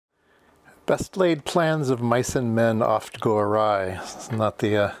Best laid plans of mice and men oft go awry. It's not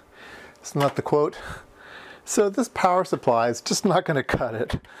the quote. So this power supply is just not going to cut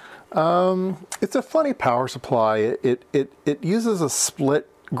it. It's a funny power supply. It uses a split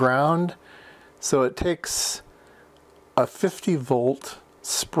ground, so it takes a 50-volt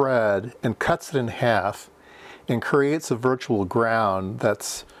spread and cuts it in half and creates a virtual ground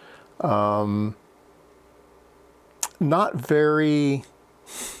that's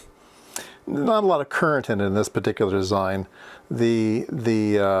not a lot of current in this particular design. The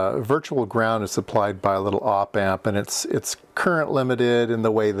virtual ground is supplied by a little op amp, and it's current limited in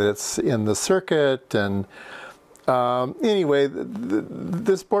the way that it's in the circuit. And anyway,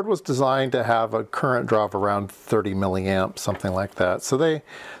 this board was designed to have a current draw of around 30 milliamps, something like that. So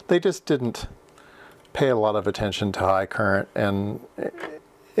they just didn't pay a lot of attention to high current. And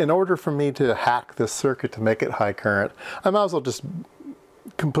in order for me to hack this circuit to make it high current, I might as well just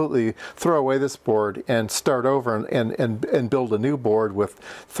completely throw away this board and start over and build a new board with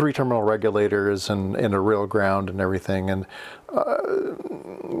 3-terminal regulators and a real ground and everything. And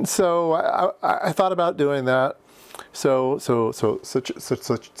so I thought about doing that. So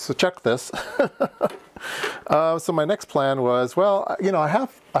check this. So my next plan was, well, you know, I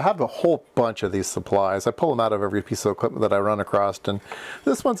have a whole bunch of these supplies. I pull them out of every piece of equipment that I run across, and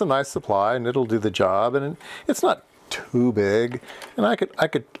this one's a nice supply and it'll do the job, and it's not too big, and I could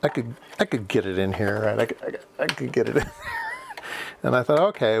get it in here, right? I could get it in there. And I thought,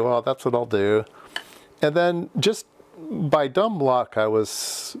 okay, well, that's what I'll do. And then just by dumb luck, I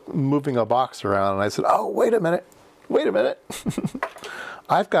was moving a box around, and I said, oh, wait a minute.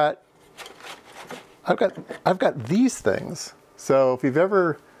 I've got these things. So if you've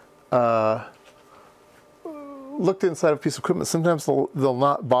ever looked inside a piece of equipment, sometimes they'll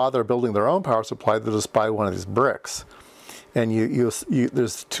not bother building their own power supply. They'll just buy one of these bricks, and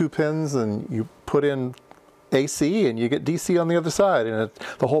there's 2 pins, and you put in AC, and you get DC on the other side, and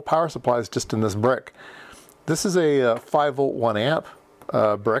the whole power supply is just in this brick. This is a 5-volt 1-amp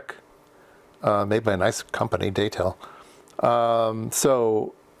brick, made by a nice company, Daytel.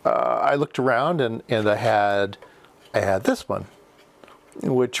 So I looked around, and I had this one,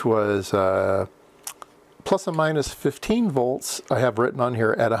 which was plus or minus 15 volts. I have written on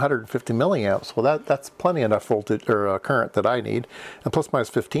here at 150 milliamps. Well, that's plenty enough voltage or current that I need, and plus minus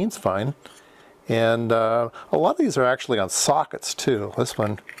 15 is fine. And a lot of these are actually on sockets too. This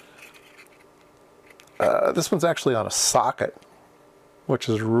one's actually on a socket, which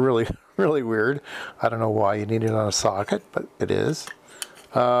is really weird. I don't know why you need it on a socket, but it is.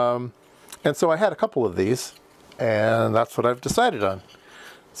 And so I had a couple of these, and that's what I've decided on.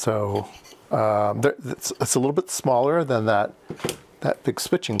 So it's a little bit smaller than that big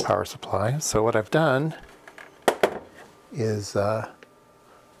switching power supply. So what I've done is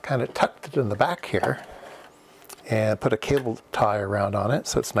kind of tucked it in the back here and put a cable tie around on it,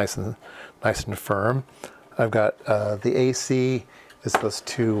 so it's nice and firm. I've got the AC is those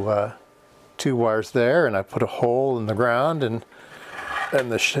two wires there, and I put a hole in the ground and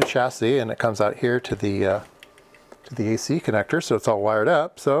the chassis, and it comes out here to the AC connector, so it's all wired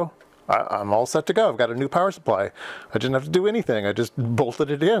up. So I'm all set to go. I've got a new power supply. I didn't have to do anything. I just bolted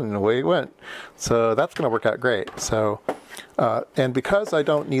it in, and away it went. So that's going to work out great. So, and because I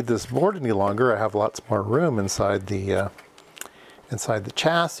don't need this board any longer, I have lots more room inside the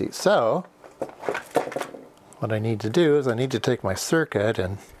chassis. So what I need to do is I need to take my circuit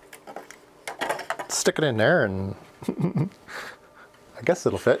and stick it in there, and I guess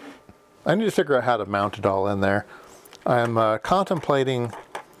it'll fit. I need to figure out how to mount it all in there. I'm contemplating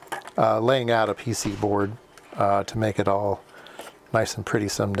laying out a PC board to make it all nice and pretty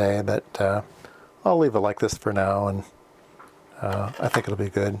someday, but I'll leave it like this for now, and I think it'll be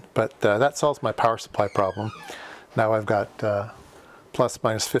good. But that solves my power supply problem. Now I've got plus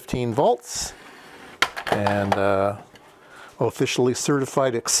minus 15 volts, and officially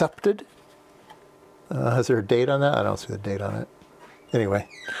certified accepted. Is there a date on that? I don't see the date on it. Anyway,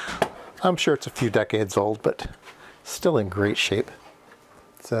 I'm sure it's a few decades old, but still in great shape.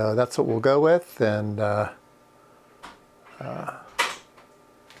 So that's what we'll go with, and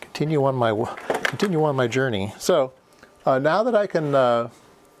continue on my journey. So now that I can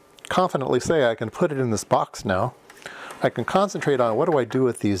confidently say I can put it in this box now, I can concentrate on what do I do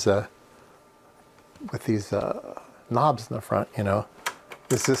with these knobs in the front. You know,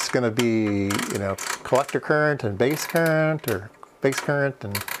 is this going to be, you know, collector current and base current, or base current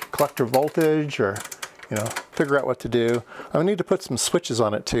and collector voltage, or, you know, figure out what to do. I need to put some switches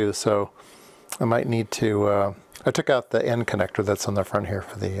on it too, so I might need to, I took out the end connector that's on the front here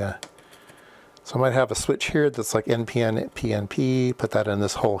for the So I might have a switch here that's like NPN, PNP, put that in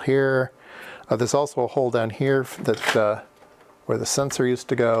this hole here. There's also a hole down here that where the sensor used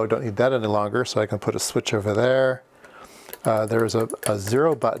to go. Don't need that any longer, so I can put a switch over there. There's a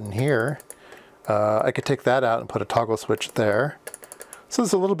 0 button here. I could take that out and put a toggle switch there. So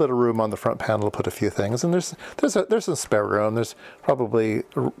there's a little bit of room on the front panel to put a few things, and there's some spare room. There's probably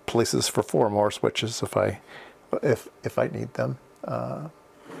places for 4 more switches if I need them.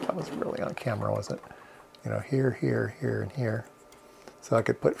 That was really on camera, was it? You know, here, here, here, and here. So I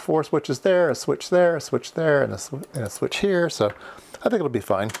could put 4 switches there, a switch there, a switch there, and a switch here. So I think it'll be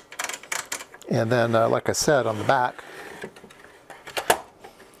fine. And then, like I said, on the back,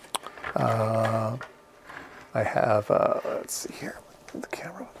 I have, let's see here, move the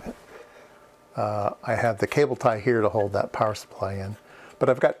camera a bit. I have the cable tie here to hold that power supply in. But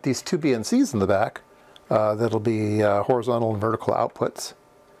I've got these 2 BNCs in the back that'll be horizontal and vertical outputs.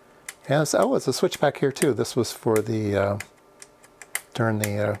 And it's a switch back here too. This was for the, turn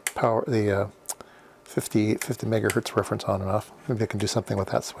the power, the 50 megahertz reference on and off. Maybe I can do something with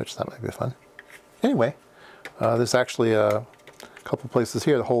that switch. That might be fun. Anyway, there's actually a couple places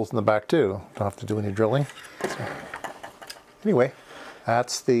here, the holes in the back too. Don't have to do any drilling. So, anyway,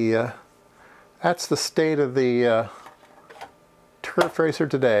 that's the state of the Curve Tracer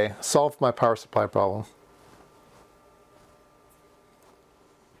today. Solved my power supply problem.